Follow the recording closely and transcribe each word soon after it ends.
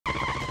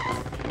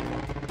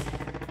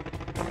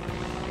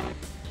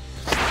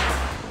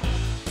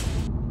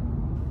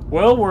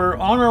Well, we're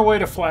on our way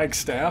to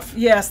Flagstaff.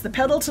 Yes, the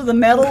pedal to the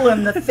metal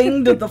and the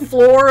thing to the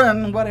floor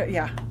and whatever.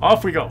 Yeah.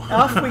 Off we go.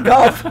 Off we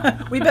go.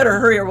 We better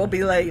hurry or we'll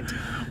be late.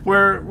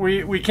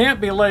 We can't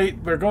be late.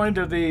 We're going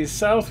to the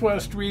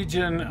Southwest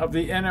Region of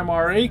the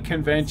NMRA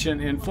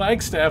convention in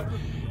Flagstaff,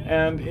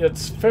 and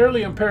it's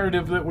fairly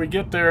imperative that we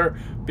get there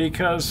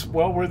because,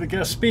 well, we're the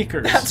guest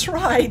speakers. That's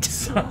right.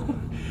 So,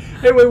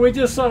 anyway, we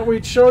just thought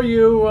we'd show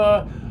you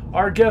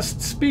our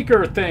guest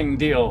speaker thing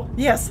deal.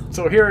 Yes.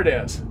 So here it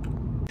is.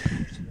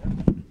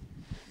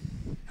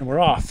 And we're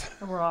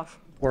off. We're off.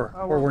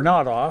 We're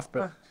not off,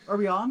 but Are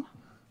we on?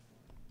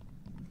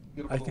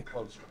 Get a little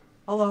closer.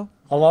 Hello.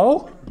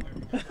 hello?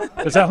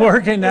 Is that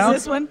working now?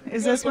 Is this one?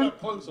 Is this one? Up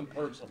close and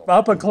personal.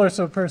 Up and close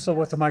and personal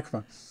with the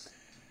microphone.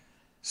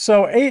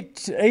 So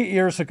eight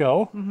years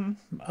ago,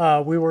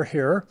 we were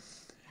here.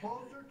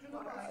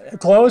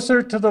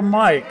 Closer to the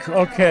mic.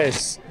 Okay,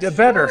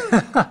 better.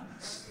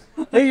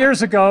 8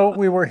 years ago,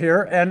 we were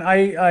here, and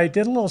I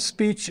did a little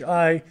speech.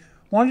 I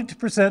wanted to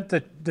present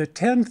the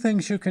 10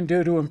 things you can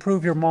do to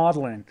improve your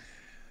modeling.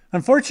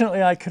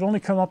 Unfortunately, I could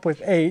only come up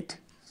with 8,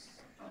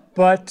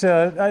 but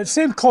it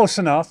seemed close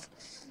enough.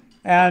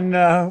 And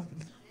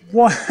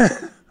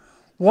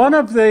one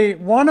of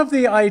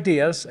the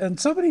ideas, and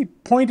somebody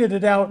pointed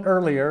it out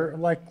earlier,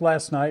 like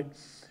last night,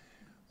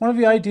 one of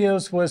the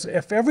ideas was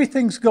if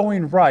everything's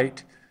going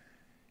right,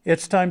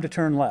 it's time to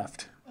turn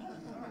left.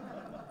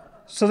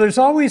 So there's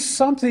always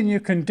something you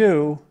can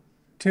do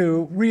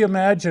to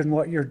reimagine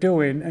what you're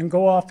doing and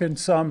go off in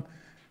some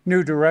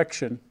new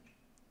direction.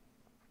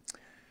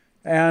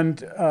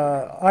 And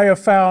I have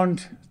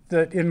found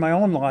that in my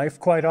own life,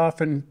 quite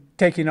often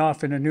taking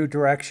off in a new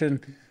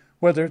direction,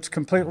 whether it's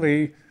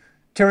completely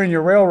tearing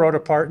your railroad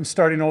apart and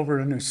starting over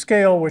at a new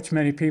scale, which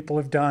many people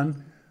have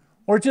done,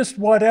 or just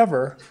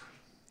whatever.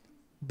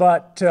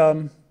 But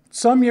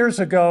some years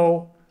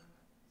ago,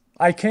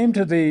 I came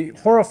to the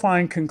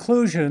horrifying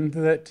conclusion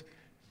that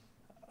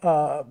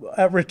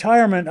at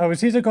retirement, I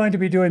was either going to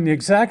be doing the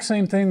exact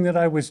same thing that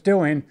I was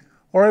doing,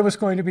 or I was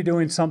going to be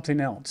doing something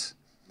else.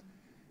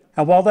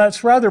 And while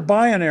that's rather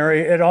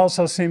binary, it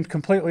also seemed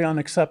completely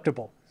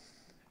unacceptable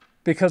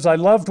because I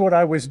loved what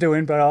I was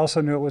doing, but I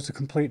also knew it was a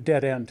complete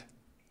dead end.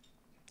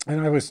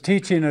 And I was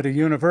teaching at a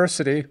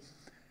university,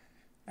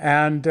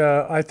 and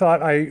I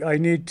thought I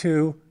need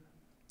to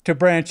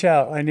branch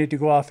out. I need to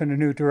go off in a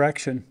new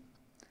direction.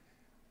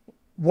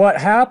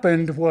 What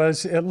happened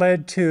was it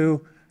led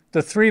to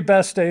the 3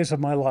 best days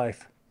of my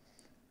life.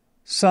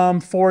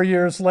 Some 4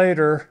 years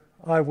later,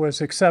 I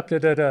was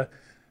accepted at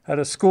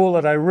a school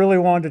that I really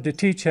wanted to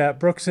teach at,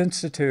 Brooks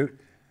Institute.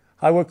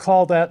 I would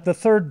call that the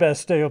 3rd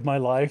best day of my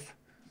life.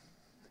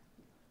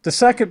 The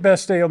 2nd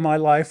best day of my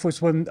life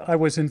was when I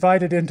was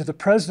invited into the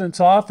president's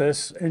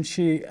office and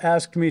she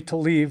asked me to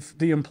leave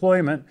the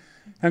employment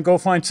and go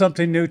find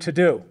something new to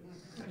do.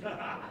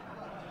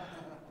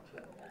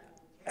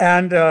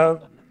 And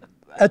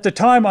at the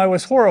time, I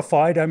was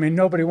horrified. I mean,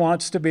 nobody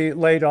wants to be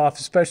laid off,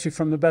 especially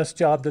from the best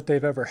job that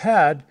they've ever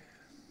had.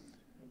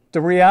 The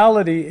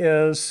reality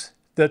is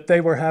that they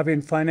were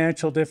having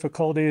financial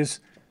difficulties,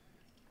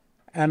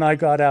 and I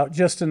got out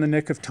just in the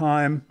nick of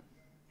time.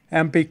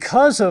 And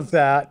because of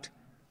that,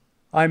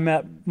 I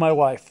met my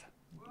wife.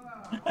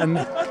 And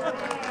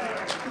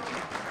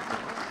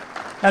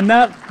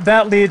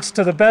that leads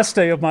to the best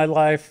day of my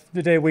life,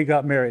 the day we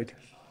got married.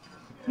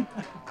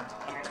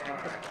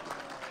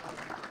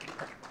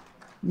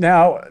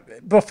 Now,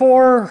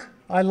 before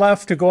I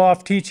left to go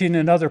off teaching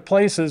in other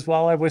places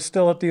while I was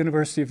still at the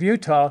University of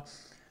Utah,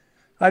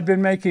 I'd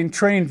been making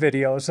train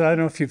videos. I don't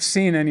know if you've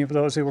seen any of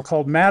those. They were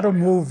called Madam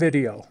Moo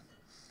Video.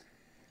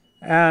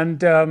 And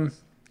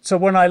so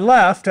when I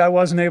left, I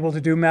wasn't able to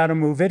do Madam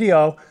Moo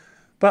Video,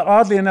 but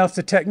oddly enough,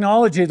 the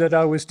technology that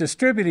I was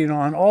distributing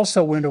on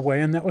also went away,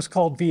 and that was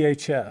called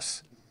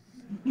VHS.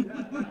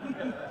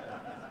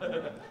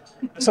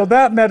 So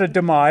that met a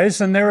demise,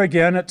 and there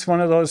again, it's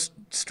one of those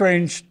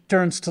strange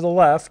turns to the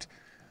left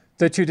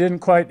that you didn't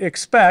quite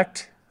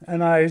expect,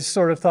 and I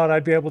sort of thought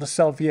I'd be able to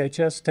sell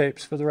VHS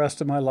tapes for the rest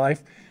of my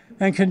life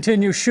and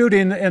continue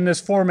shooting in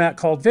this format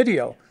called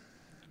video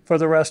for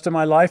the rest of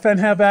my life and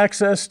have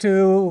access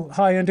to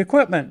high-end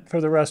equipment for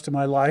the rest of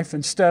my life.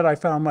 Instead, I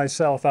found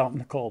myself out in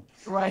the cold.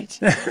 Right.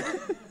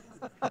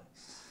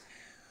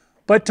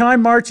 But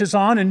time marches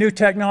on and new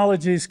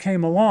technologies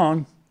came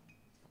along.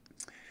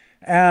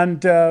 And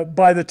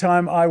by the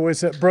time I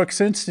was at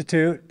Brooks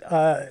Institute,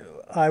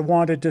 I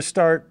wanted to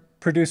start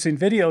producing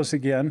videos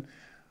again,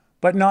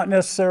 but not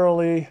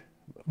necessarily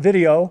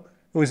video.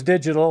 It was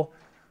digital.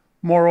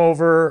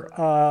 Moreover,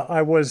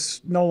 I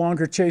was no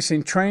longer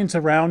chasing trains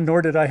around,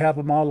 nor did I have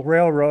a model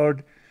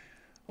railroad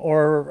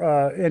or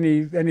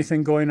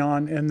anything going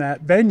on in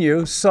that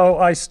venue. So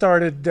I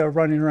started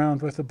running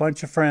around with a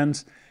bunch of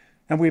friends,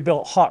 and we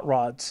built hot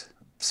rods.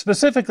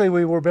 Specifically,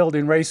 we were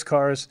building race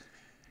cars,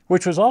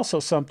 which was also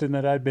something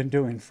that I'd been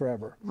doing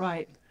forever.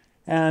 Right.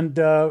 And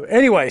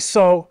anyway,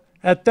 so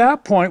at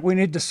that point, we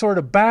need to sort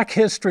of back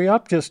history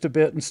up just a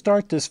bit and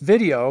start this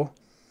video.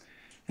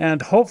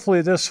 And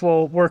hopefully this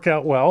will work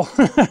out well.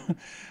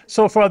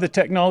 So far, the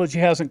technology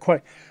hasn't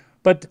quite.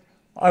 But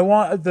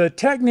the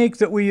technique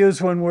that we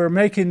use when we're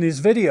making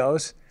these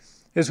videos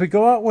is we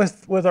go out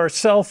with our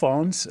cell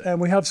phones,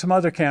 and we have some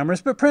other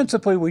cameras, but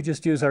principally we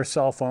just use our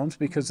cell phones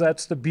because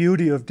that's the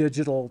beauty of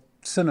digital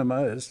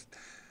cinema is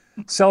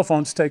cell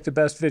phones take the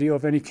best video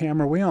of any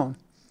camera we own.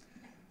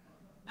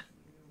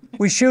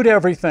 We shoot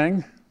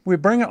everything, we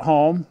bring it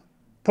home,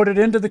 put it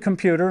into the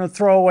computer, and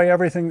throw away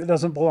everything that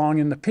doesn't belong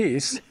in the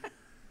piece.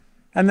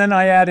 And then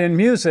I add in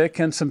music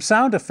and some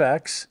sound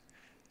effects,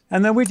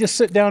 and then we just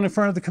sit down in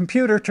front of the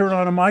computer, turn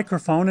on a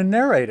microphone, and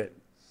narrate it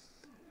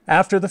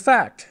after the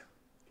fact.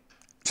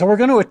 So we're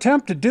going to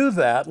attempt to do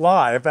that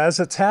live as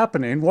it's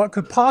happening. What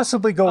could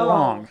possibly go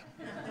wrong?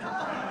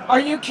 Are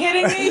you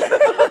kidding me?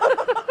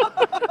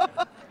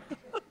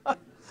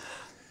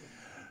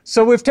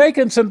 So we've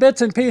taken some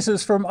bits and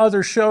pieces from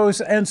other shows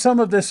and some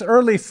of this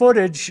early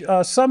footage,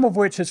 some of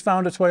which has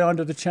found its way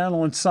onto the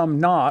channel and some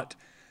not,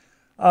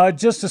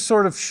 just to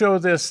sort of show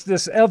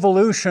this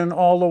evolution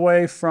all the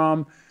way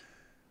from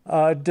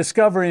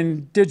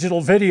discovering digital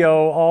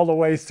video all the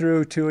way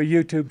through to a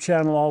YouTube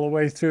channel, all the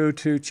way through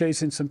to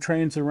chasing some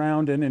trains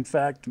around and, in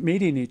fact,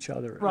 meeting each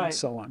other and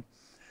so on.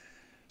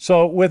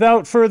 So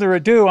without further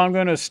ado, I'm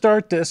going to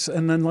start this,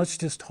 and then let's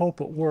just hope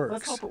it works.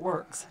 Let's hope it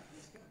works.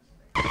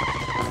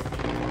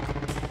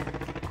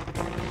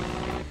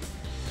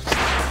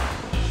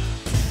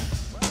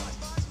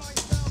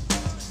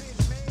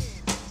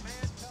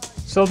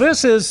 So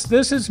this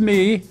is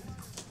me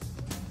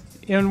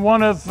in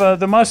one of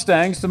the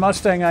Mustangs, the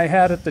Mustang I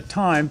had at the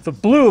time, the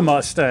blue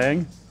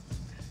Mustang.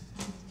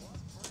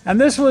 And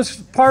this was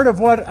part of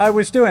what I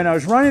was doing. I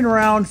was running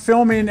around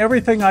filming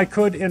everything I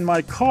could in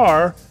my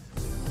car,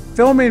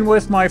 filming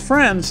with my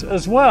friends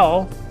as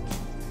well,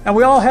 and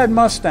we all had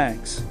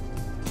Mustangs.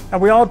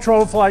 And we all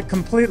drove like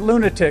complete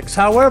lunatics.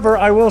 However,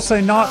 I will say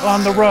not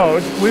on the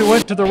road. We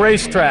went to the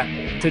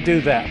racetrack to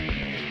do that.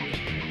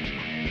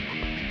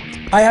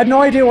 I had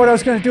no idea what I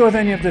was going to do with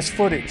any of this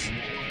footage.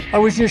 I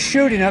was just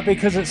shooting it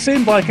because it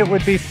seemed like it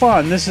would be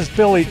fun. This is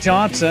Billy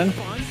Johnson.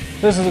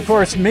 This is, of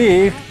course,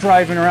 me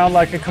driving around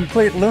like a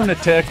complete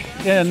lunatic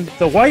in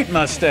the white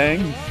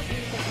Mustang.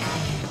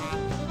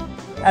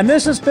 And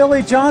this is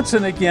Billy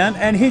Johnson again,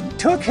 and he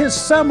took his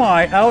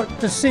semi out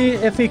to see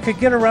if he could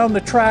get around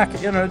the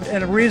track in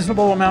a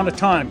reasonable amount of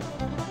time.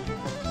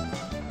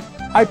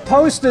 I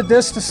posted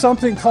this to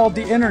something called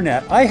the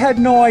internet. I had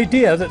no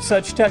idea that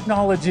such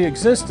technology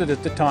existed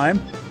at the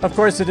time. Of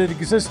course, it had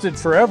existed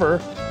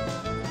forever.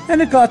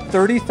 And it got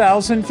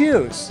 30,000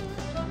 views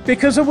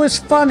because it was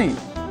funny.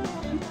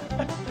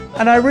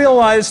 And I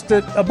realized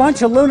that a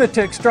bunch of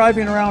lunatics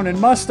driving around in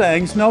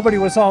Mustangs, nobody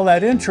was all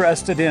that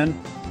interested in,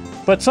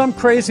 but some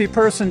crazy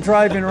person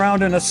driving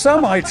around in a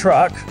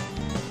semi-truck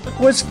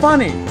was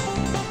funny.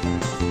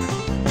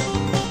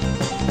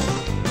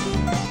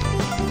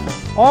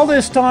 All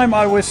this time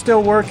I was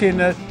still working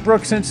at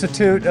Brooks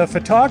Institute of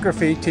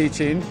Photography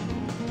teaching,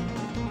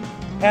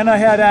 and I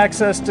had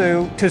access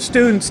to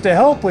students to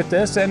help with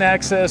this and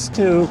access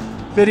to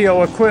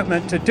video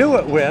equipment to do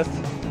it with.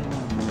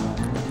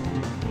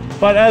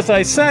 But as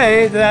I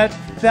say,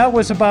 that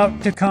was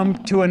about to come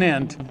to an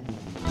end.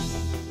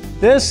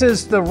 This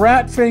is the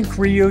Ratfink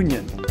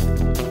reunion,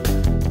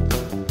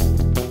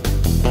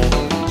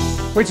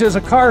 which is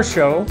a car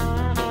show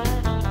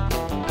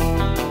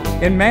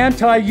in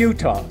Manti,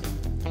 Utah.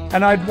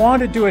 And I'd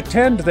wanted to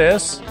attend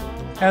this,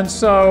 and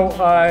so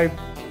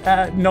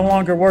no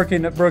longer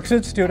working at Brooks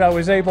Institute, I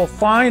was able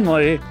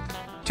finally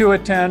to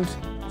attend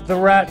the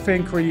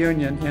Ratfink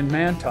reunion in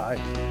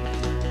Manti.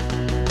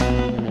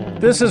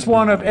 This is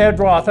one of Ed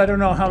Roth. I don't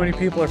know how many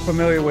people are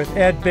familiar with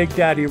Ed Big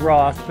Daddy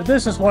Roth, but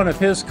this is one of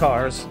his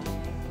cars.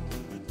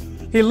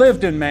 He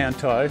lived in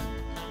Manti.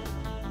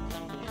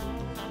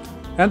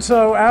 And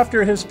so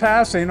after his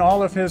passing,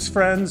 all of his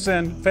friends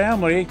and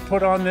family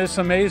put on this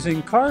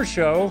amazing car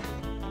show,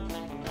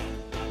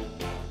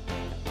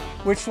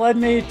 which led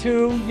me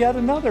to yet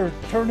another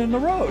turn in the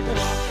road.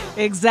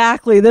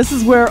 Exactly. This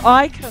is where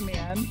I come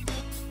in.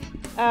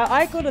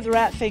 I go to the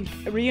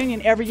Ratfink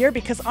reunion every year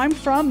because I'm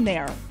from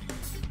there.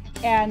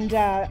 And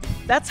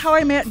that's how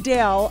I met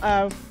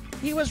Dale.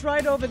 He was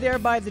right over there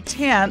by the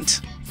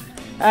tent.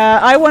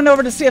 I went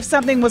over to see if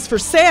something was for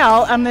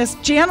sale, and this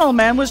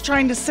gentleman was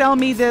trying to sell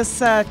me this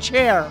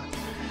chair,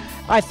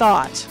 I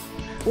thought.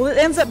 Well, it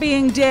ends up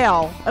being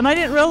Dale, and I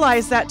didn't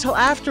realize that till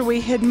after we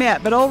had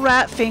met, but old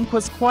Ratfink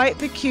was quite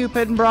the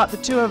Cupid and brought the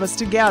two of us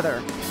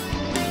together.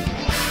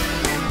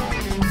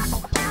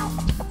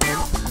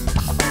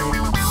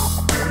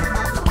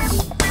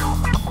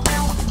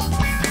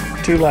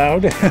 Too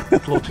loud? A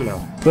little too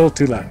loud. A little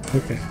too loud,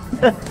 okay.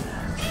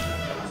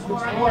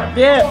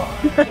 Yeah.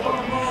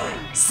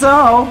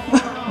 So,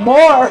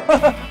 more.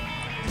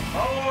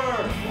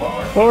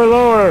 Lower,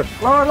 lower.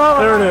 Lower, lower.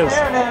 There it is.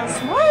 There it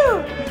is.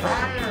 Woo!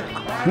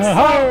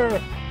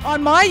 Higher.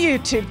 On my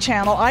YouTube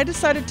channel, I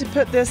decided to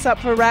put this up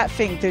for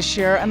Ratfink this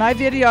year, and I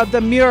videoed the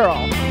mural.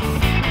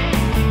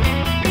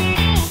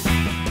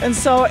 And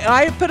so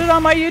I put it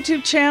on my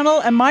YouTube channel,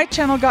 and my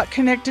channel got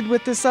connected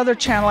with this other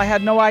channel. I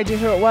had no idea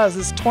who it was,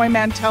 this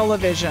Toyman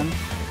Television.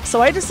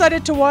 So I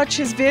decided to watch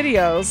his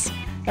videos,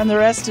 and the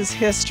rest is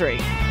history.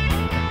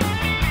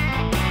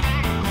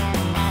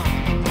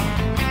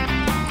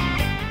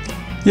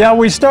 Yeah,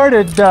 we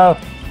started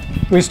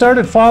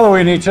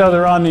following each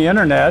other on the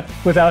internet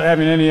without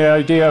having any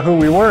idea who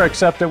we were,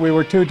 except that we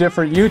were two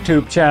different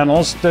YouTube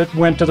channels that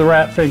went to the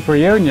Rat Fink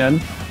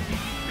reunion,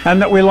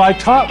 and that we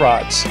liked hot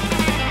rods.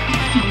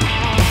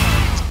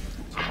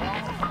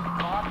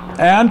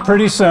 And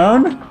pretty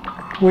soon,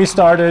 we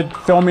started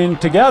filming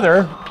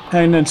together,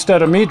 and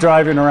instead of me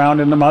driving around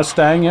in the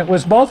Mustang, it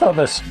was both of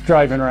us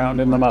driving around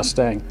in the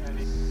Mustang.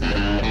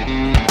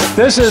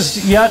 This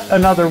is yet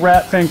another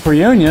Rat Fink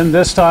reunion,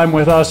 this time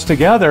with us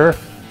together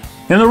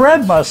in the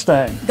red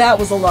Mustang. That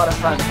was a lot of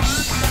fun.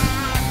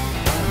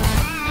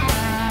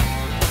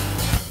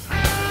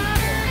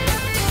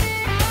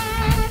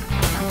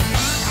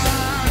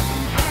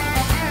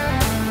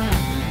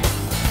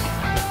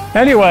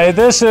 Anyway,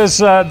 this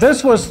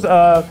was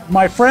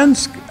my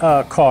friend's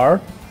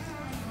car.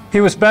 He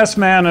was best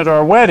man at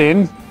our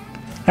wedding,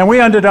 and we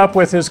ended up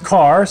with his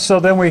car, so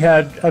then we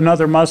had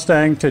another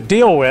Mustang to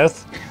deal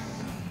with.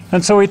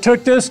 And so we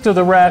took this to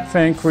the Rat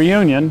Fink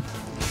reunion,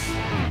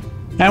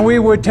 and we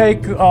would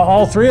take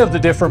all three of the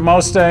different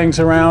Mustangs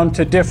around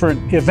to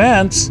different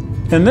events.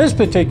 In this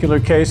particular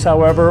case,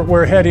 however,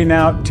 we're heading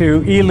out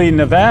to Ely,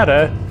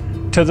 Nevada,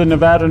 to the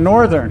Nevada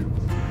Northern.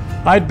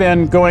 I'd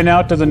been going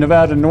out to the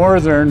Nevada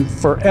Northern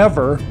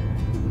forever,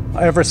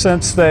 ever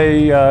since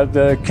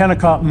the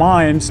Kennecott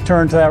Mines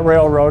turned that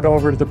railroad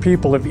over to the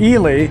people of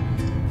Ely,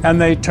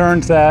 and they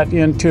turned that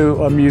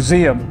into a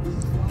museum.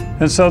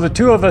 And so the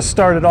two of us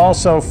started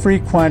also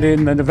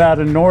frequenting the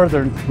Nevada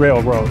Northern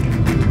Railroad.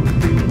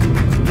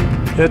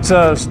 It's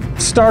a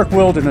stark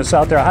wilderness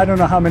out there. I don't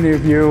know how many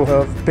of you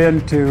have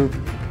been to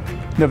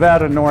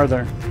Nevada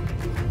Northern.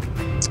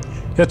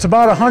 It's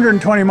about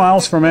 120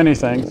 miles from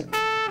anything.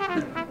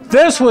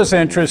 This was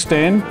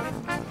interesting.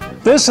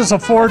 This is a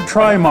Ford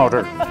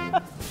Tri-Motor.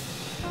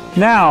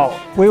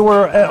 Now, we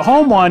were at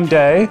home one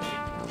day,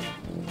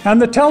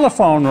 and the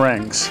telephone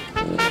rings.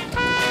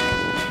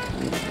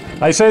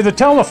 I say the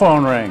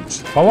telephone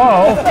rings.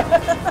 Hello?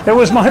 It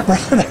was my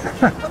brother.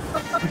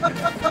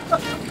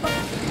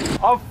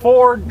 A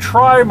Ford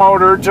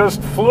Tri-Motor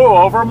just flew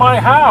over my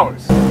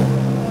house.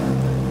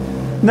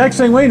 Next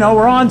thing we know,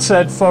 we're on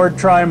said Ford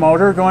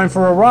Tri-Motor going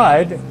for a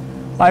ride.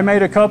 I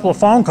made a couple of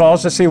phone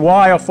calls to see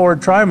why a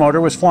Ford Tri-Motor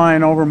was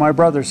flying over my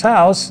brother's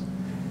house.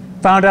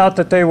 Found out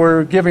that they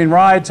were giving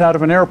rides out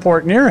of an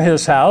airport near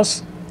his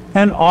house.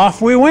 And off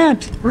we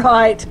went.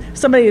 Right.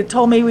 Somebody had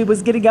told me we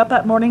was getting up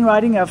that morning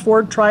riding a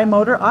Ford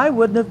Tri-Motor. I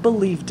wouldn't have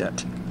believed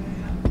it.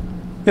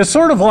 It's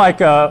sort of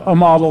like a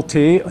Model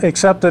T,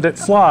 except that it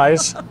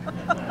flies.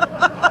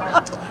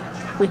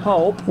 We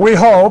hope. We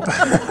hope.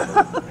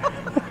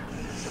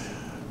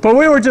 But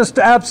we were just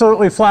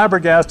absolutely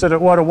flabbergasted at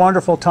what a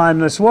wonderful time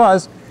this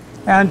was,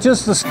 and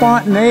just the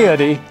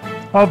spontaneity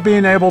of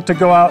being able to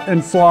go out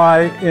and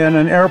fly in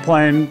an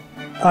airplane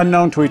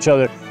unknown to each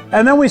other.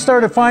 And then we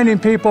started finding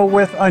people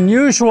with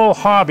unusual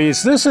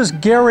hobbies. This is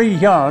Gary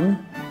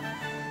Young,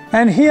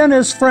 and he and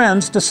his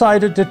friends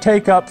decided to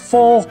take up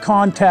full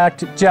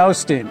contact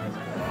jousting.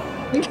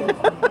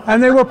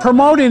 And they were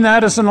promoting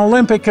that as an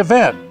Olympic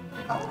event.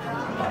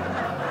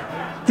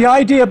 The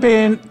idea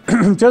being,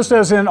 just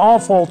as in all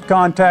full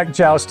contact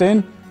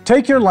jousting,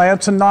 take your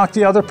lance and knock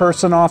the other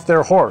person off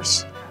their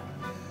horse.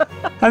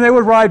 And they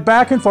would ride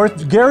back and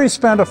forth. Gary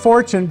spent a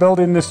fortune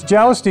building this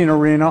jousting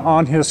arena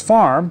on his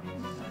farm.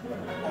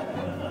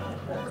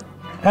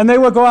 And they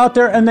would go out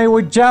there and they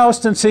would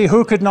joust and see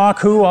who could knock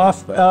who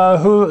off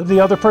the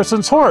other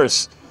person's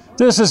horse.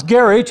 This is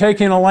Gary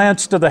taking a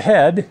lance to the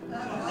head.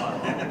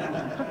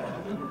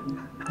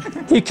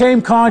 He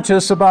came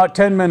conscious about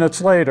 10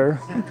 minutes later.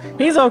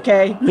 He's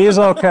okay. He's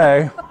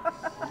okay.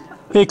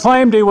 He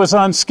claimed he was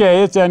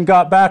unscathed and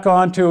got back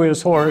onto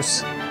his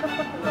horse,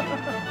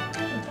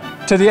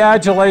 to the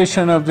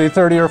adulation of the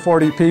 30 or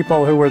 40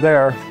 people who were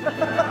there.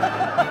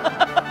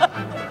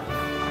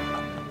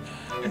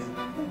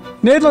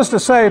 Needless to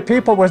say,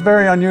 people with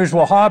very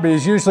unusual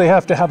hobbies usually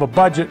have to have a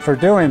budget for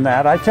doing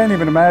that. I can't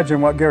even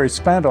imagine what Gary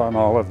spent on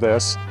all of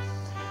this.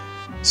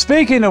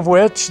 Speaking of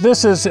which,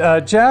 this is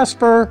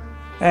Jasper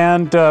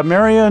and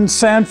Marion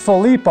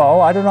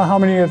Sanfilippo. I don't know how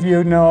many of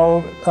you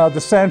know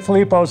the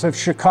Sanfilippos of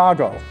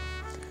Chicago.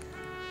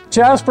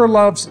 Jasper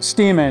loves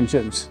steam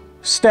engines,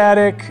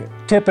 static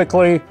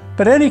typically,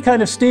 but any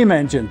kind of steam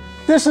engine.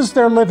 This is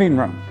their living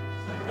room.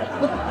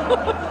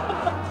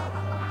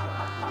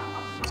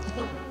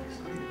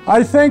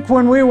 I think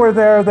when we were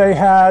there, they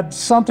had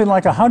something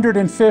like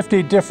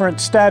 150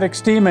 different static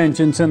steam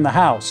engines in the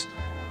house.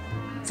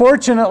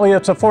 Fortunately,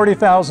 it's a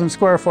 40,000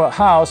 square foot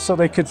house, so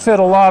they could fit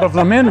a lot of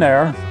them in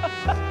there.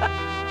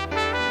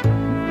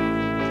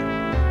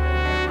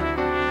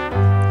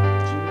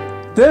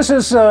 This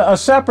is a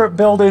separate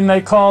building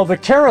they call the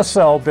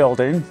Carousel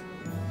Building,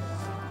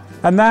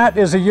 and that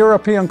is a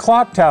European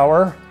clock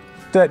tower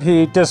that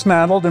he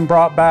dismantled and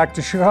brought back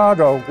to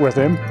Chicago with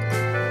him.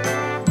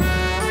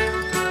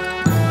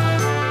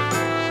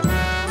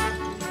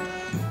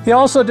 He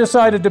also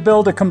decided to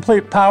build a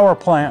complete power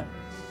plant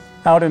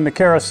out in the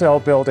carousel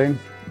building,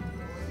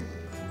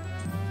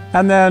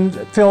 and then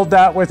filled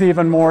that with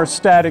even more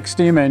static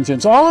steam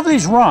engines. All of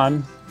these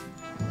run.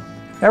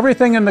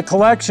 Everything in the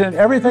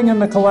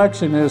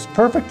collection is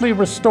perfectly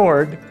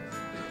restored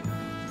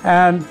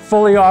and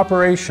fully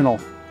operational.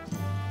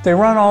 They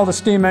run all the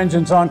steam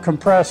engines on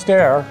compressed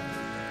air,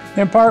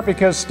 in part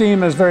because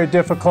steam is very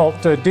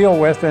difficult to deal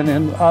with, and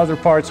in other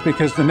parts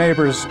because the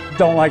neighbors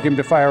don't like him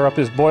to fire up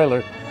his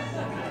boiler.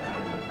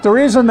 The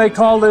reason they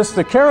call this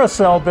the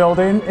carousel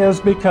building is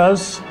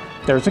because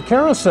there's a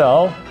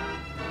carousel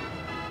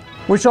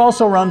which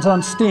also runs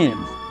on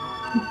steam.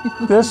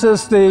 This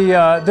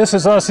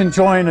is us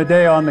enjoying a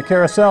day on the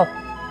carousel.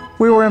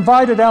 We were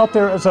invited out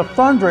there as a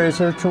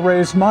fundraiser to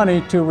raise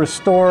money to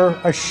restore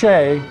a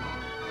shay,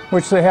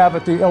 which they have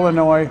at the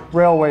Illinois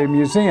Railway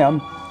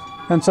Museum.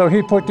 And so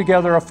he put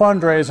together a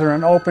fundraiser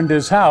and opened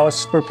his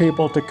house for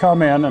people to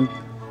come in and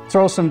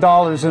throw some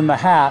dollars in the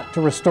hat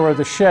to restore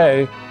the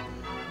shay.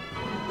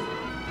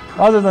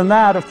 Other than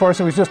that, of course,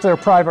 it was just their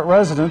private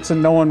residence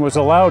and no one was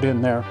allowed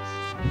in there.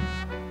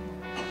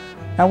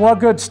 And what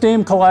good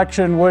steam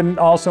collection wouldn't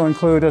also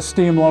include a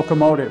steam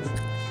locomotive?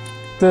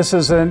 This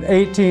is an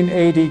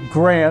 1880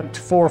 Grant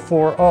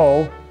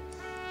 440,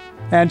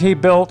 and he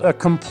built a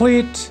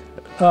complete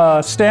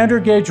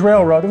standard gauge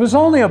railroad. It was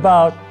only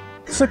about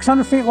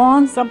 600 feet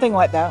long. Something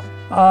like that.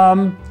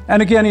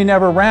 And again, he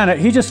never ran it.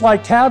 He just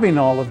liked having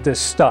all of this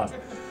stuff.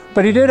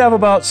 But he did have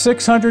about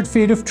 600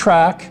 feet of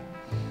track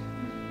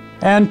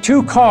and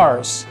 2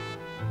 cars,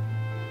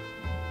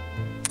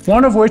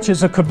 one of which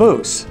is a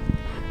caboose.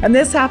 And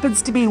this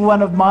happens to be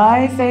one of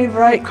my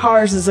favorite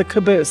cars, is a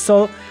caboose.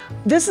 So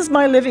this is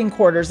my living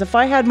quarters. If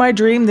I had my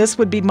dream, this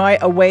would be my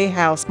away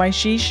house, my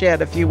she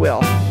shed, if you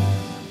will.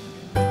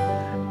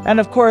 And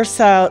of course,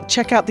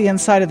 check out the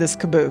inside of this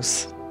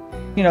caboose.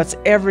 You know, it's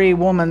every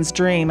woman's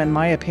dream, in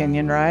my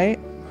opinion, right?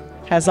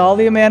 Has all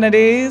the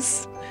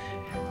amenities.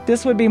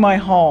 This would be my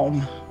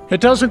home. It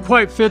doesn't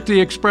quite fit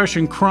the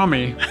expression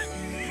crummy.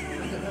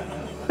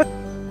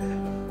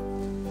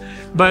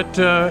 But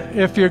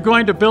if you're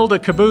going to build a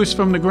caboose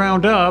from the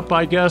ground up,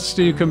 I guess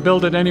you can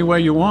build it any way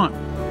you want.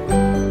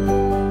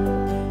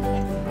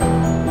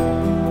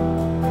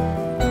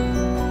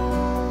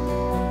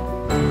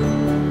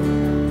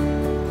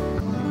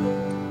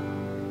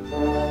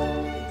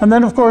 And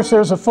then, of course,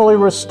 there's a fully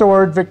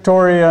restored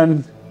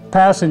Victorian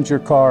passenger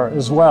car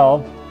as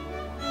well.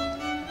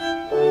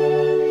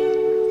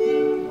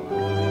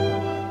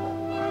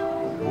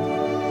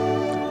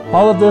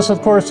 All of this,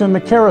 of course, in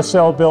the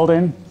carousel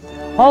building.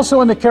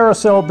 Also in the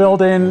carousel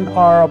building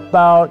are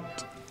about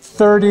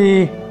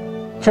 30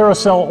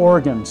 carousel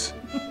organs.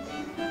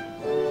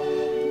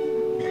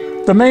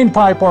 The main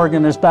pipe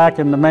organ is back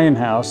in the main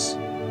house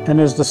and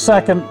is the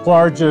second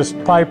largest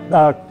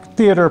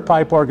theater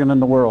pipe organ in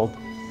the world.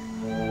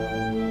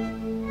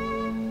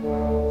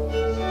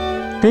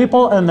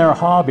 People and their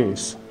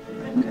hobbies.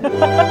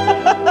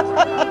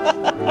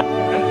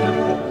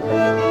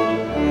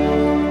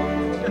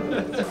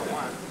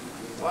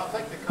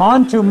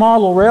 On to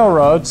model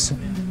railroads.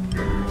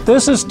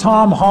 This is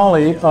Tom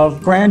Hawley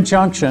of Grand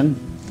Junction,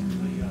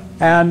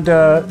 and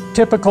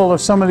typical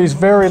of some of these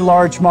very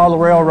large model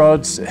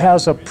railroads,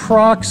 has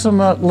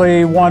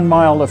approximately 1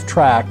 mile of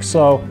track,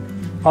 so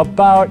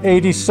about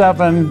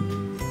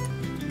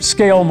 87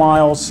 scale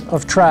miles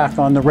of track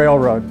on the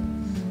railroad.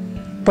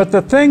 But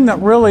the thing that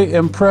really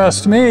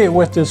impressed me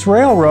with this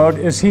railroad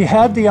is he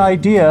had the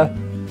idea,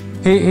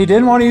 he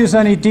didn't want to use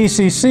any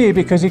DCC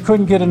because he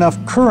couldn't get enough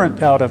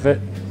current out of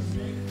it.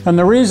 And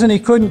the reason he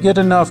couldn't get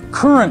enough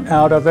current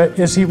out of it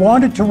is he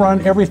wanted to run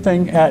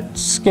everything at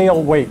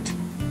scale weight.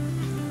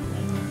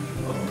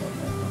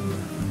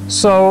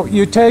 So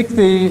you take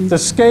the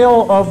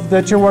scale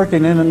that you're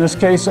working in this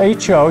case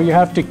HO, you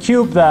have to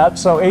cube that,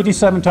 so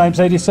 87 times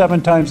 87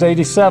 times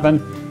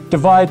 87,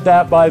 divide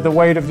that by the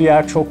weight of the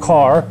actual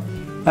car,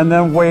 and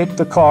then weight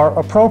the car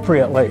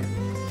appropriately.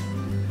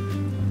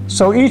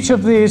 So each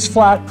of these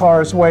flat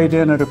cars weighed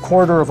in at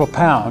 1/4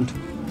 pound.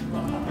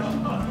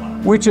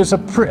 Which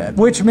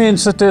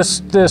means that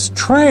this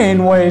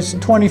train weighs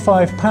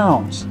 25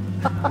 pounds.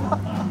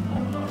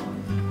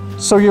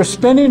 So you're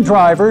spinning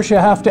drivers, you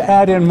have to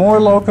add in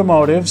more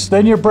locomotives,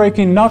 then you're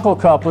breaking knuckle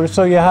couplers,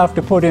 so you have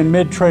to put in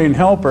mid-train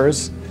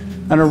helpers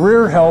and a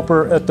rear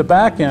helper at the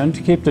back end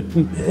to keep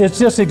it's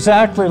just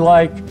exactly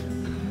like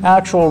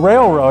actual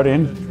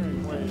railroading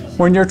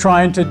when you're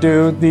trying to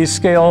do these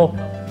scale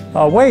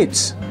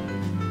weights.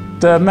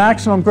 The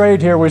maximum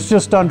grade here was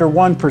just under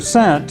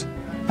 1%.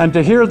 And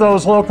to hear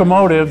those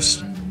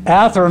locomotives,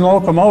 Athearn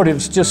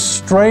locomotives, just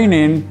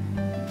straining,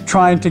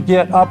 trying to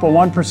get up a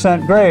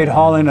 1% grade,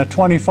 hauling a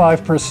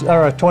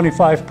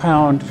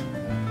 25-pound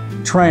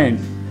train.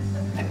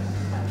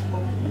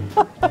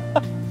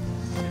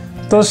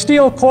 Those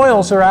steel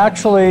coils are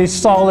actually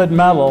solid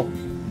metal,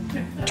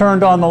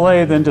 turned on the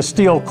lathe into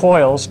steel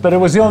coils, but it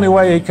was the only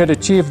way he could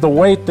achieve the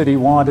weight that he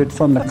wanted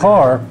from the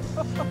car,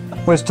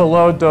 was to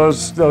load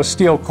those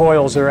steel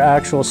coils or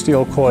actual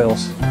steel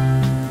coils.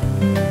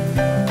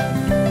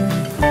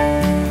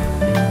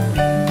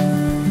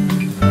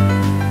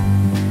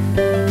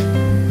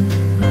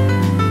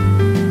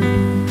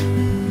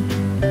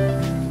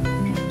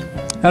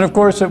 And of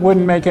course, it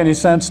wouldn't make any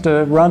sense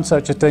to run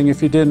such a thing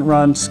if you didn't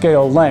run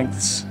scale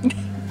lengths.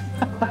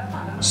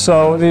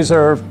 So these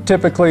are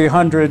typically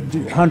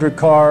 100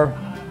 car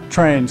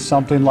trains,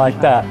 something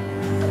like that.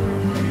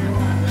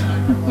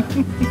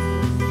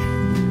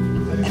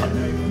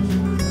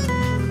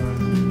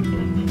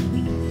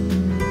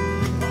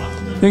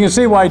 You can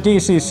see why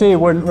DCC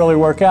wouldn't really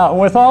work out.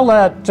 With all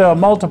that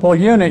multiple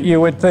unit, you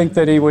would think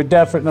that he would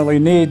definitely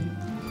need.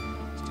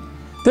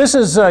 This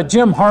is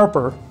Jim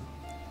Harper.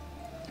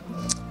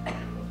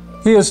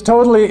 He is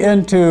totally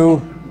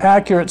into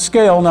accurate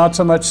scale, not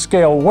so much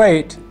scale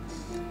weight,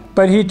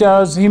 but he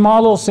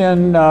models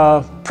in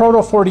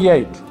Proto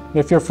 48,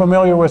 if you're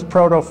familiar with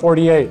Proto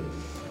 48.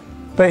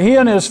 But he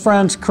and his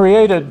friends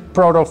created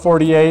Proto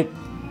 48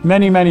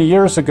 many, many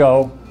years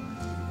ago.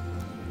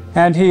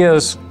 And he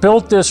has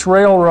built this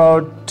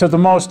railroad to the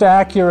most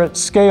accurate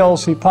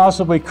scales he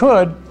possibly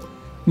could,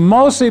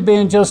 mostly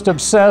being just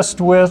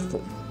obsessed with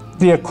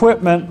the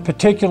equipment,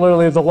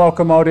 particularly the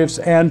locomotives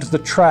and the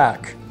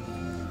track.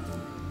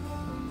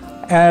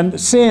 And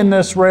seeing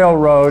this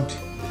railroad,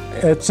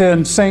 it's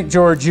in St.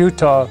 George,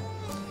 Utah,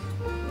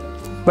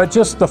 but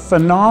just the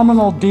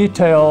phenomenal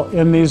detail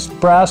in these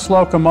brass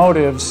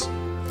locomotives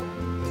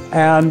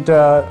and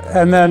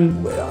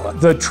then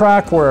the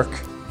track work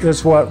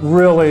is what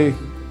really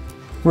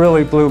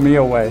blew me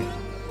away.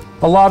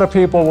 A lot of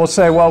people will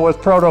say, well, with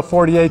Proto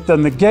 48,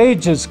 then the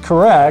gauge is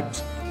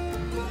correct,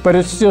 but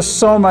it's just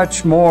so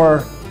much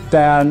more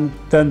than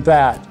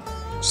that.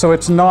 So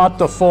it's not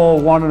the full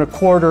 1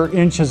 1/4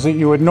 inches that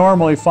you would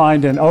normally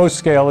find in O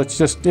scale.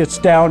 It's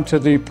down to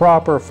the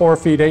proper 4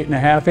 feet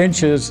 8½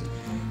 inches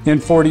in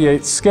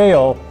 48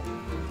 scale.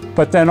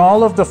 But then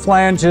all of the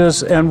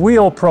flanges and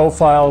wheel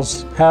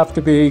profiles have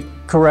to be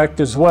correct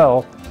as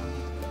well.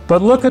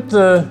 But look at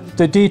the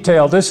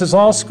detail. This is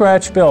all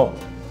scratch built.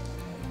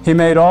 He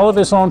made all of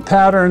his own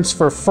patterns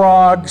for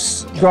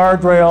frogs,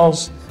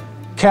 guardrails,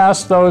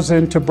 cast those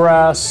into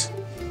brass.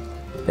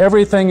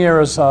 Everything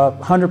here is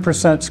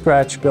 100%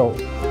 scratch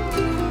built.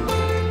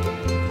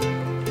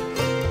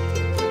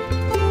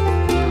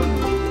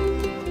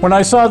 When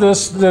I saw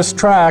this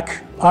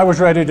track, I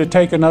was ready to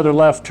take another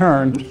left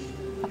turn.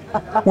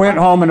 Went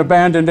home and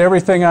abandoned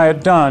everything I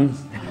had done.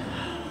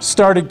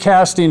 Started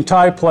casting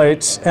tie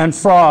plates and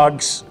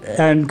frogs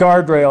and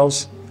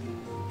guardrails,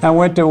 and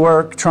went to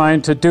work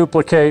trying to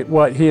duplicate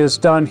what he has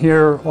done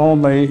here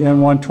only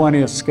in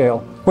 1/20th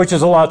scale, which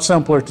is a lot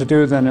simpler to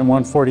do than in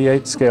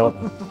 1/48 scale.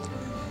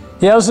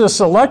 He has this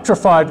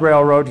electrified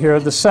railroad here,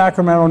 the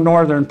Sacramento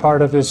Northern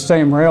part of his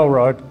same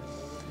railroad.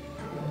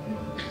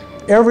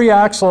 Every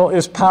axle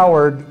is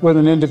powered with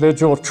an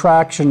individual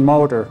traction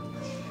motor,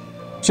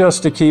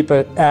 just to keep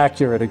it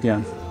accurate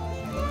again.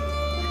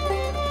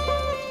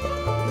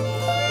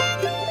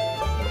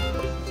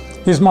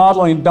 He's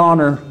modeling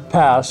Donner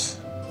Pass,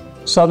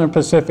 Southern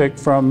Pacific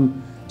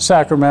from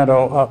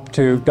Sacramento up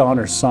to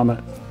Donner Summit.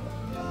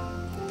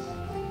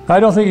 I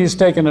don't think he's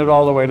taken it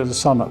all the way to the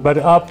summit, but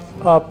up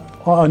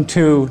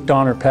onto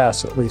Donner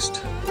Pass at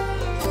least.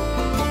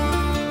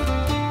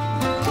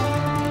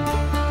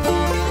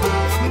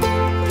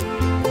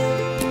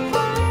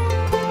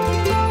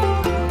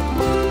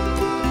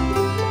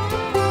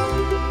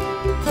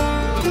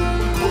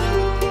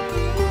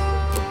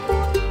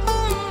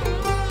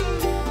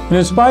 And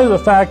in spite of the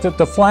fact that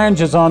the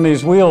flanges on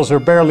these wheels are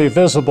barely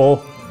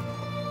visible,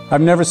 I've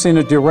never seen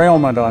a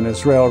derailment on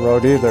his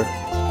railroad either.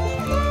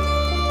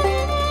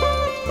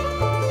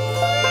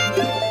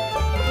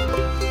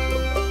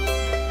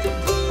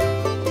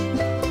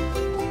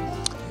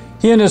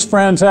 He and his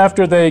friends,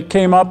 after they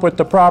came up with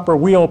the proper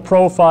wheel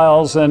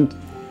profiles and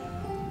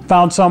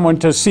found someone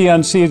to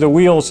CNC the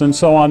wheels and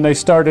so on, they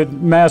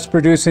started mass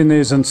producing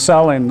these and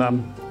selling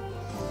them,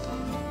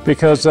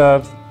 because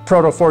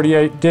Proto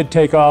 48 did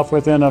take off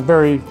within a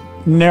very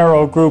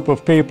narrow group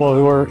of people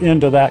who were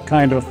into that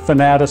kind of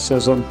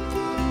fanaticism.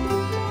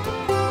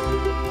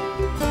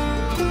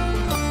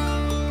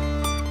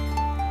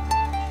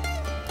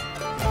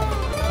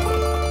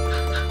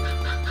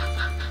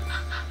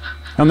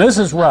 And this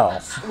is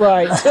Ralph.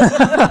 Right.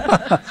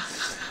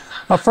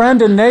 A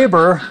friend and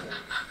neighbor,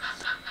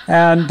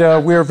 and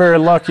we are very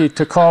lucky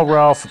to call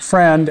Ralph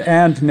friend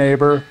and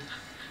neighbor,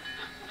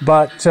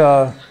 but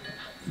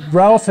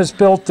Ralph has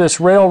built this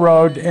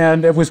railroad,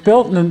 and it was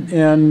built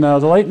in the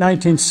late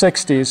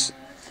 1960s,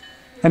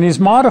 and he's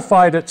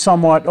modified it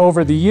somewhat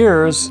over the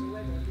years,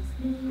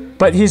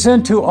 but he's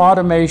into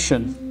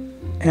automation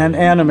and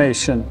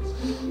animation.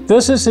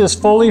 This is his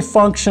fully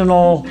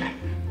functional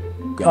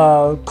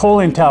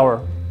coaling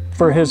tower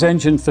for his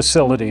engine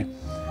facility.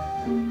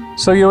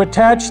 So you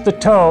attach the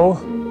tow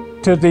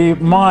to the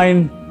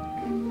mine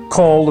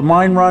coal, the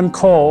mine run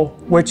coal,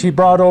 which he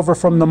brought over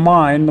from the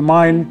mine. The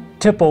mine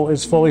tipple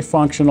is fully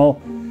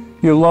functional.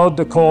 You load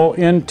the coal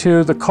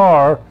into the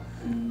car,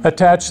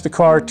 attach the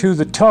car to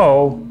the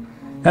tow,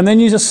 and then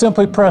you just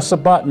simply press a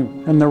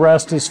button, and the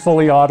rest is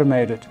fully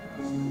automated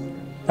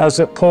as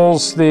it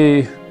pulls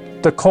the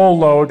coal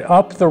load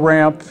up the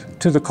ramp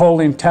to the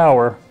coaling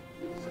tower,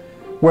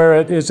 where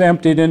it is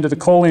emptied into the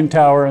coaling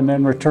tower and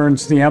then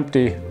returns the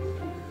empty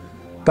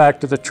back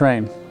to the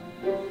train.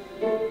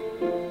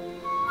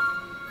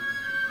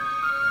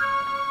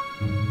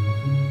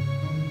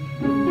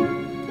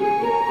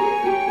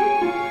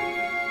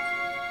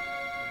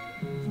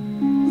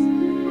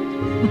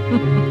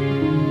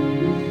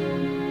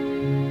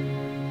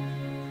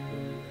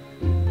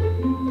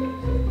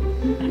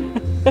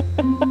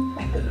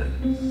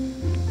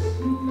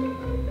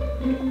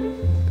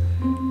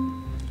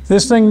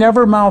 This thing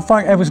never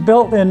malfunctioned. It was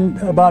built in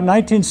about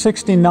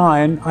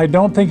 1969. I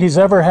don't think he's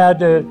ever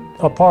had it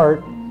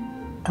apart,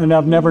 and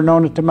I've never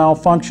known it to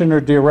malfunction or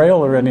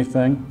derail or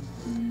anything.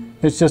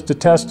 It's just a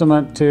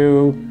testament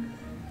to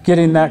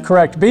getting that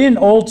correct. Being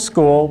old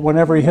school,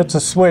 whenever he hits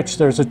a switch,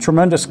 there's a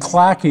tremendous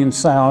clacking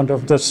sound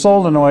of the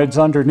solenoids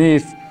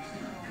underneath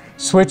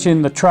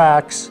switching the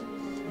tracks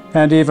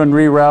and even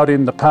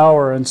rerouting the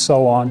power and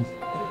so on.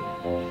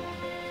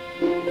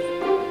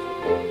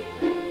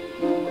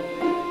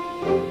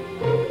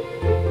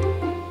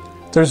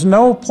 There's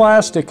no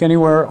plastic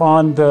anywhere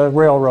on the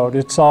railroad.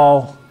 It's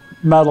all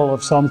metal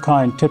of some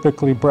kind,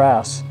 typically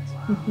brass.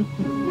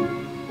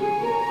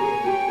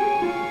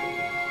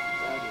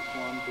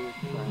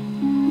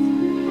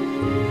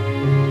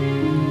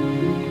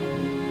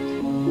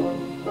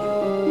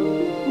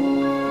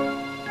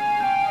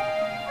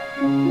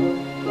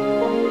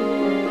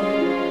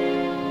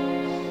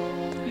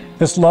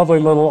 This lovely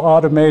little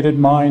automated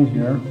mine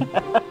here.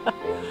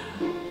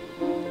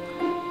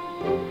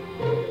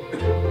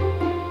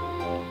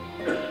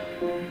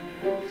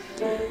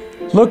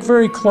 Look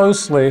very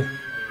closely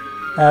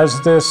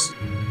as this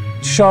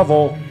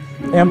shovel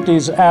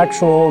empties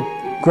actual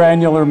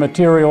granular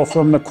material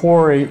from the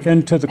quarry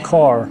into the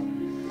car.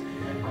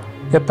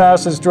 It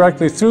passes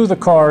directly through the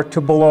car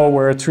to below,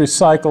 where it's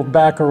recycled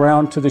back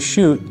around to the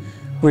chute,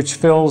 which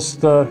fills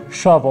the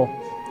shovel,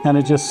 and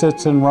it just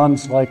sits and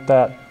runs like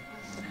that.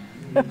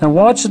 And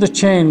watch the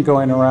chain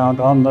going around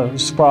on the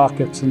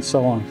sprockets and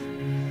so on.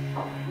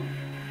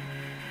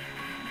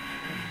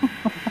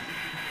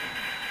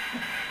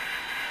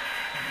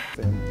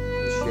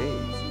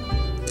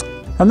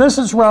 And this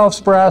is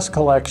Ralph's brass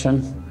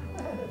collection.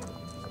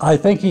 I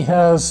think he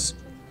has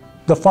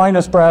the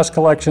finest brass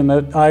collection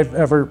that I've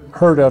ever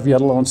heard of,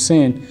 yet alone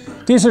seen.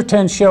 These are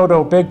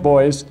Tenshodo big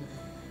boys.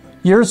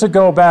 Years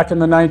ago, back in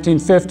the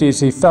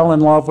 1950s, he fell in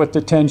love with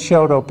the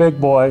Tenshodo big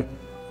boy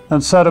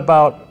and set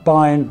about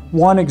buying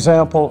one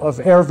example of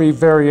every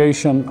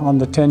variation on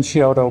the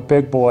Tenshodo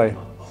big boy.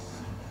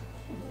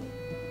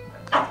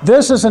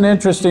 This is an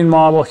interesting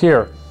model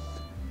here.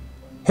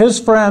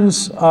 His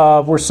friends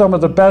were some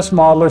of the best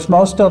modelers.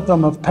 Most of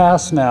them have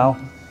passed now.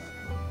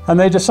 And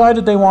they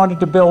decided they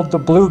wanted to build the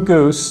Blue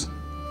Goose.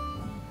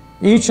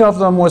 Each of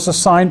them was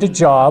assigned a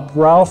job.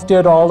 Ralph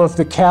did all of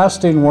the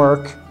casting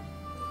work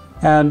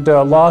and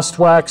lost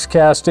wax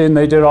casting.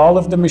 They did all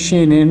of the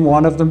machining.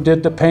 One of them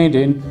did the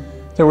painting.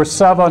 There were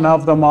 7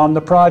 of them on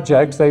the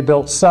project. They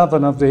built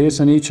 7 of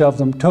these, and each of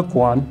them took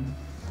one.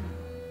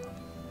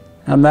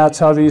 And that's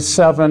how these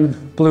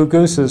 7 Blue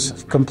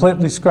Gooses,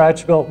 completely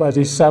scratch built by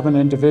these 7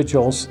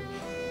 individuals.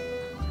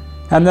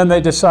 And then they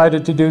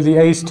decided to do the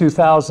Ace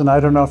 2000. I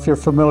don't know if you're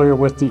familiar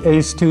with the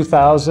Ace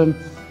 2000.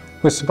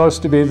 It was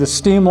supposed to be the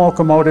steam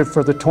locomotive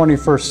for the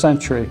 21st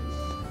century.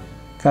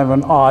 Kind of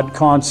an odd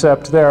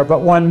concept there. But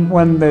when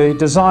the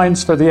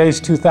designs for the Ace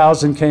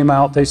 2000 came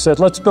out, they said,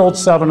 let's build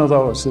 7 of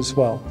those as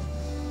well.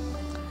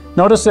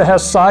 Notice it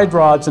has side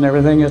rods and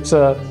everything. It's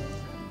a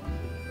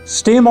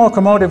steam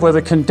locomotive with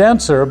a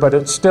condenser, but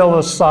it's still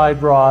a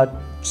side rod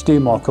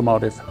steam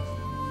locomotive.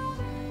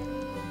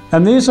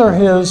 And these are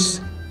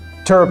his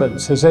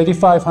turbines, his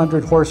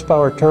 8,500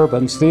 horsepower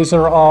turbines. These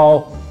are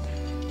all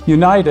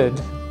United.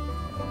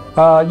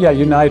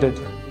 United,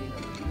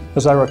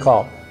 as I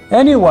recall.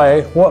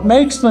 Anyway, what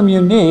makes them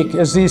unique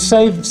is these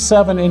same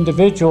 7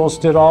 individuals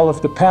did all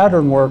of the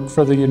pattern work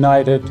for the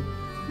United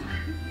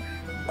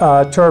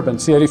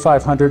turbines, the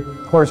 8,500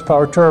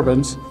 horsepower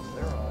turbines.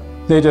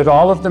 They did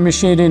all of the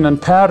machining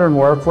and pattern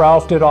work.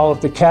 Ralph did all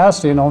of the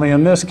casting, only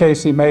in this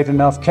case he made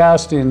enough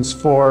castings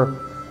for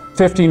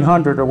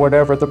 1,500 or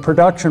whatever the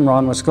production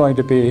run was going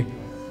to be.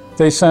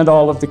 They sent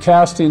all of the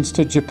castings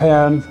to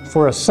Japan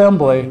for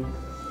assembly,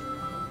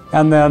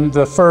 and then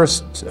the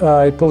first,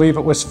 I believe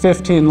it was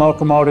 15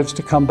 locomotives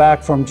to come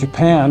back from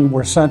Japan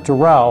were sent to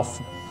Ralph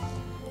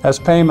as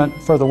payment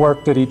for the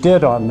work that he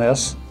did on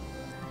this.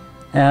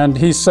 And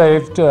he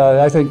saved,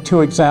 I think,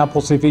 2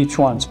 examples of each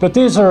one. But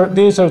these are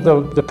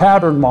the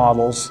pattern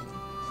models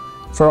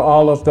for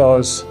all of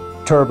those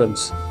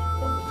turbines.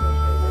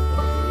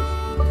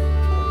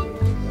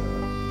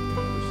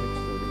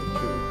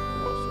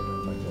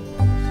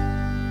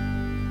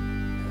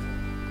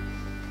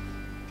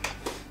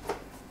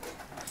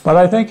 But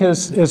I think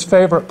his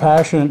favorite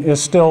passion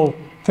is still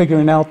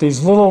figuring out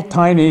these little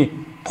tiny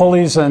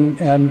pulleys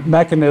and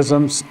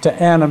mechanisms to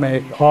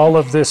animate all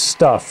of this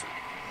stuff.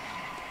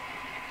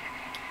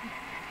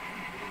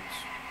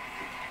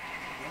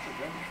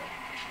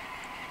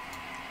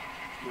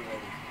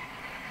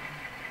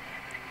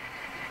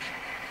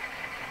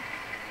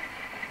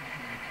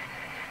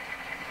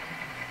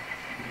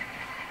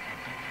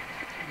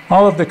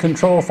 All of the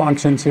control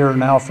functions here are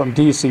now from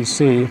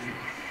DCC.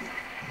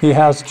 He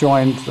has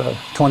joined the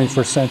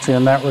 21st century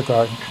in that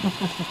regard.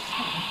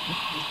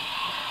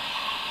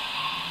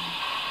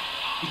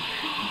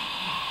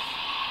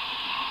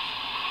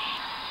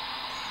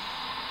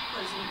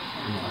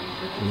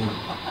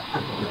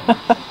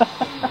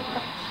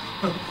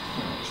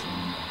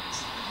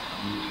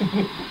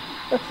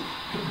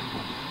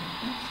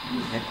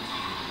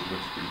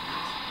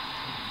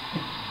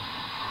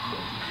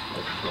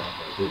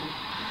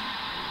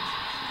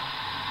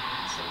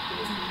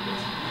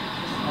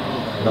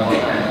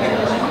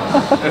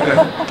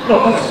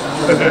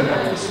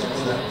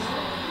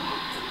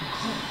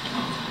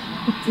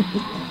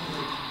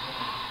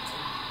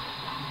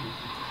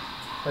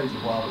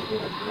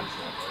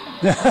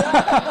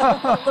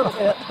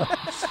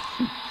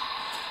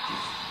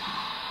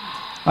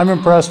 I'm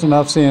impressed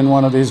enough seeing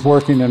one of these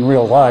working in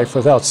real life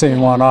without seeing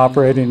one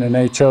operating in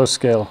HO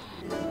scale.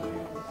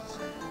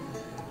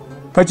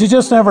 But you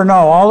just never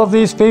know. All of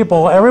these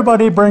people,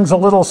 everybody brings a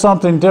little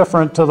something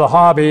different to the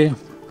hobby.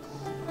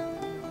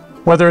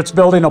 Whether it's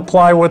building a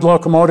plywood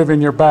locomotive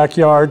in your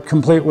backyard,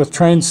 complete with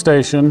train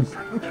station,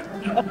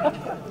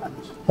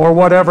 or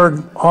whatever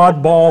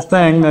oddball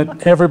thing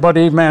that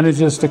everybody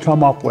manages to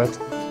come up with.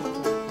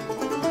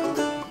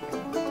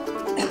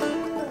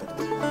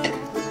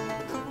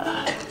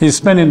 He's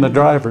spinning the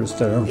drivers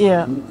there.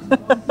 Yeah.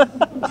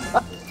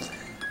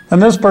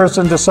 And this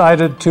person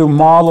decided to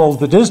model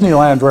the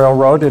Disneyland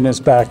Railroad in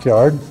his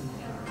backyard.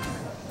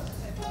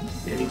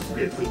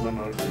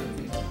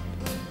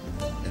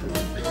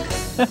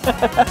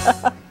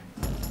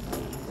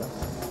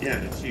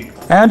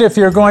 And if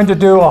you're going to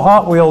do a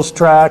Hot Wheels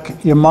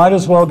track, you might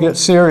as well get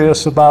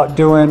serious about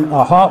doing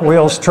a Hot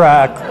Wheels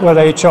track with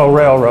HO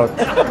Railroad.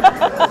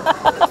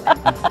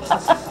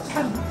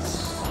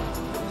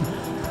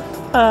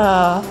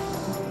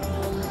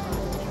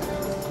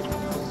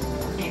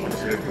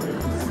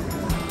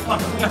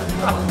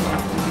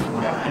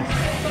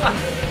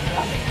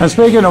 And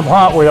speaking of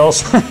Hot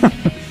Wheels,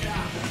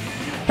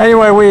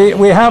 anyway,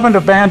 we haven't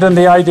abandoned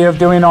the idea of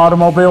doing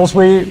automobiles.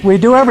 We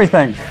do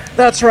everything.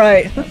 That's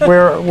right.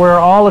 We're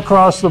all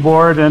across the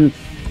board, and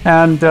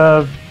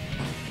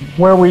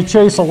where we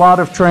chase a lot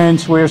of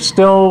trains, we're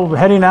still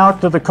heading out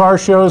to the car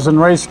shows and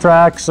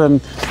racetracks,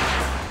 and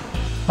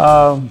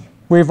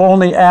we've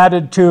only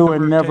added to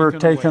and never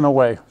taken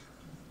away.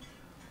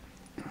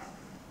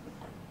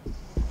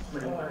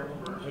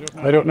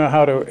 I don't know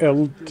how to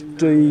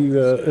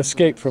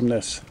escape from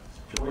this.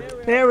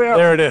 There we are.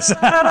 There it is.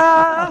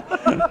 Ta-da!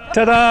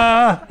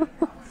 Ta-da!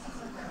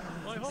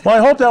 Well, I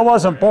hope that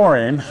wasn't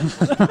boring.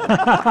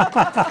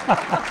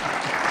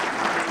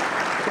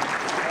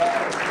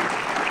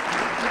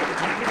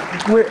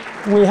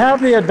 We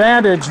have the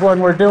advantage when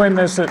we're doing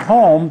this at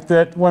home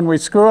that when we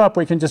screw up,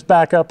 we can just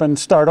back up and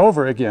start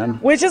over again.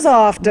 Which is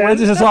often. Which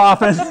is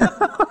often.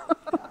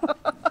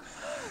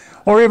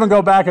 Or even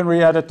go back and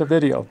re-edit the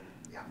video.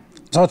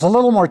 So it's a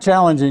little more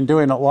challenging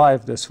doing it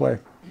live this way.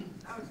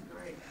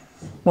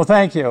 Well,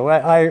 thank you.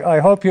 I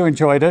hope you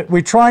enjoyed it.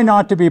 We try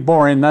not to be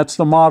boring. That's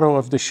the motto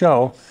of the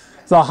show.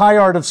 The high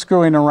art of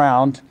screwing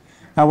around.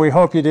 And we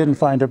hope you didn't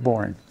find it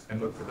boring. And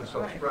look for the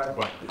subscribe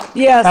button.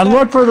 Yes. And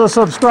look for the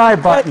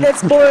subscribe button.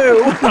 It's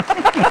blue.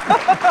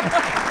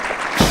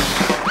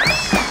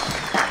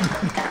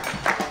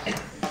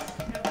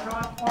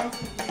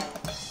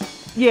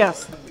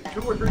 Yes.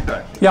 2 or 3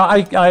 times. Yeah,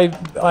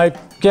 I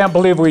can't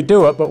believe we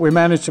do it, but we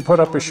manage to put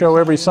up a show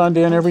every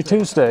Sunday and every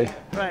Tuesday.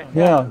 Right.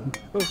 Yeah.